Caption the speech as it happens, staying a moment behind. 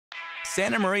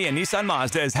Santa Maria Nissan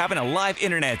Mazda is having a live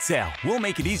internet sale. We'll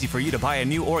make it easy for you to buy a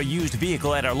new or used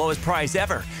vehicle at our lowest price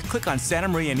ever. Click on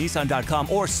santamarianissan.com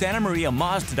or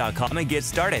santamariamazda.com and get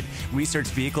started. Research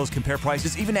vehicles, compare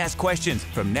prices, even ask questions.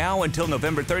 From now until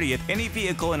November 30th, any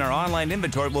vehicle in our online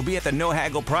inventory will be at the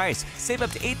no-haggle price. Save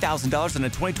up to $8,000 on a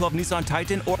 2012 Nissan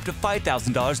Titan or up to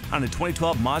 $5,000 on a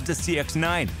 2012 Mazda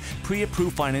CX-9.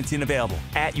 Pre-approved financing available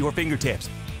at your fingertips.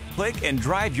 Click and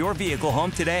drive your vehicle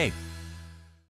home today.